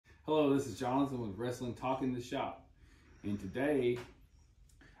Hello, this is Jonathan with Wrestling Talking the Shop, and today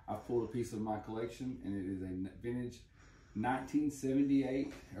I pulled a piece of my collection, and it is a vintage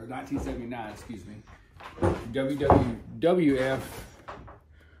 1978 or 1979, excuse me, WWF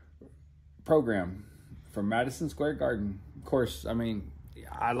program from Madison Square Garden. Of course, I mean,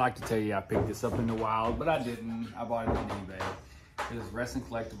 I'd like to tell you I picked this up in the wild, but I didn't. I bought it on eBay because wrestling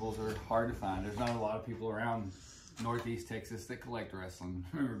collectibles are hard to find. There's not a lot of people around Northeast Texas that collect wrestling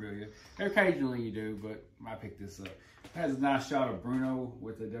memorabilia. Occasionally you do, but I picked this up. It has a nice shot of Bruno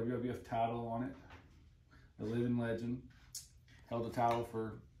with the WWF title on it. A living legend. Held the title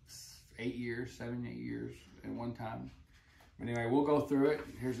for 7, 8 years at one time. But anyway, we'll go through it.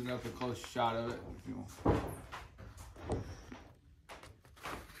 Here's another close shot of it.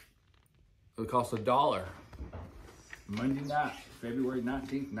 It cost $1. Monday night, February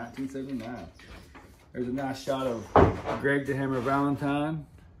 19th, 1979. There's a nice shot of Greg the Hammer Valentine.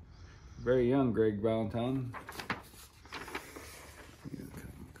 Very young Greg Valentine.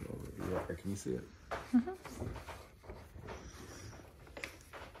 Can you see it? Mm-hmm.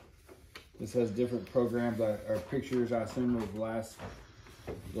 This has different programs or pictures, I assume, of last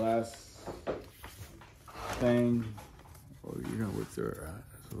thing. Oh, you're gonna look through it, right?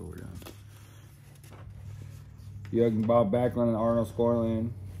 That's what we're doing. Young Bob Backlund and Arnold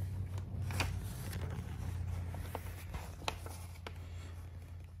Scoreland.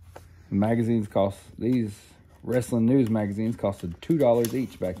 Magazines cost, these wrestling news magazines costed $2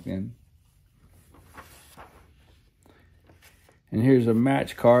 each back then. And here's a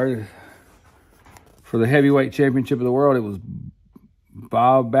match card for the heavyweight championship of the world. It was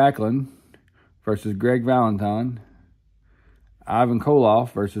Bob Backlund versus Greg Valentine. Ivan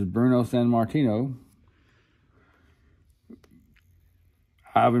Koloff versus Bruno Sammartino.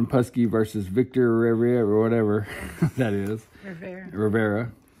 Ivan Putski versus Victor Rivera, or whatever that is.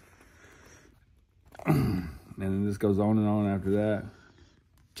 Rivera. And then this goes on and on after that.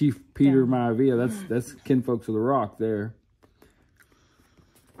 Chief Peter Maivia, that's kinfolks of The Rock there.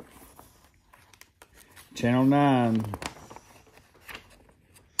 Channel 9.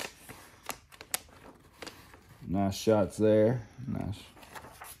 Nice shots there. Nice.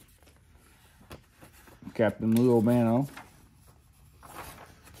 Captain Lou Albano.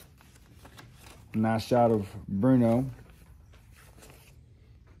 Nice shot of Bruno.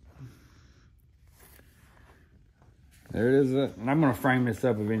 There it is. And I'm going to frame this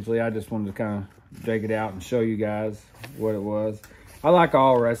up eventually. I just wanted to kind of take it out and show you guys what it was. I like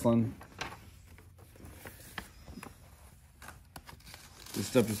all wrestling. This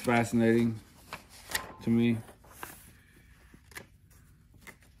stuff is fascinating to me.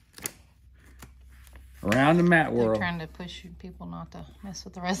 Around the mat world. They're trying to push people not to mess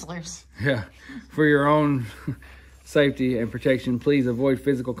with the wrestlers. Yeah. For your own safety and protection, please avoid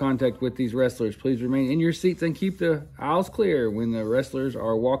physical contact with these wrestlers. Please remain in your seats and keep the aisles clear when the wrestlers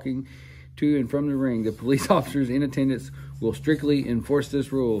are walking to and from the ring. The police officers in attendance will strictly enforce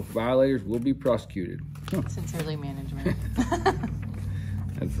this rule. Violators will be prosecuted. Sincerely, management.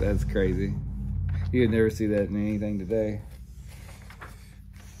 That's crazy. You would never see that in anything today.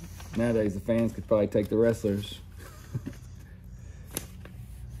 Nowadays, the fans could probably take the wrestlers.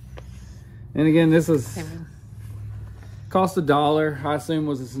 And again, this was cost $1. I assume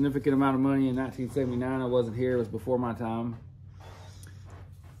was a significant amount of money in 1979. I wasn't here. It was before my time.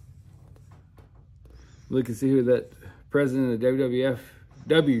 Look and see who that president of the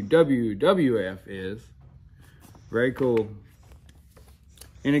WWF is. Very cool.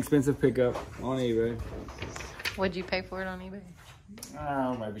 Inexpensive pickup on eBay. What'd you pay for it on eBay?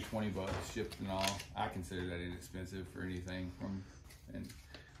 Oh, maybe 20 bucks shipped and all. I consider that inexpensive for anything from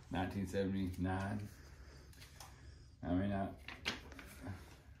 1979. I mean,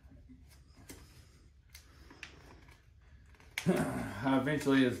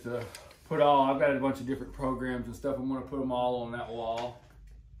 eventually is to put all, I've got a bunch of different programs and stuff. I'm going to put them all on that wall.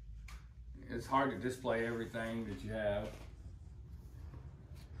 It's hard to display everything that you have.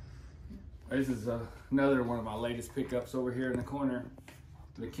 This is another one of my latest pickups over here in the corner,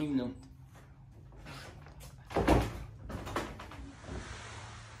 the Kingdom.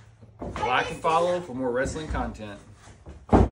 Like and follow for more wrestling content.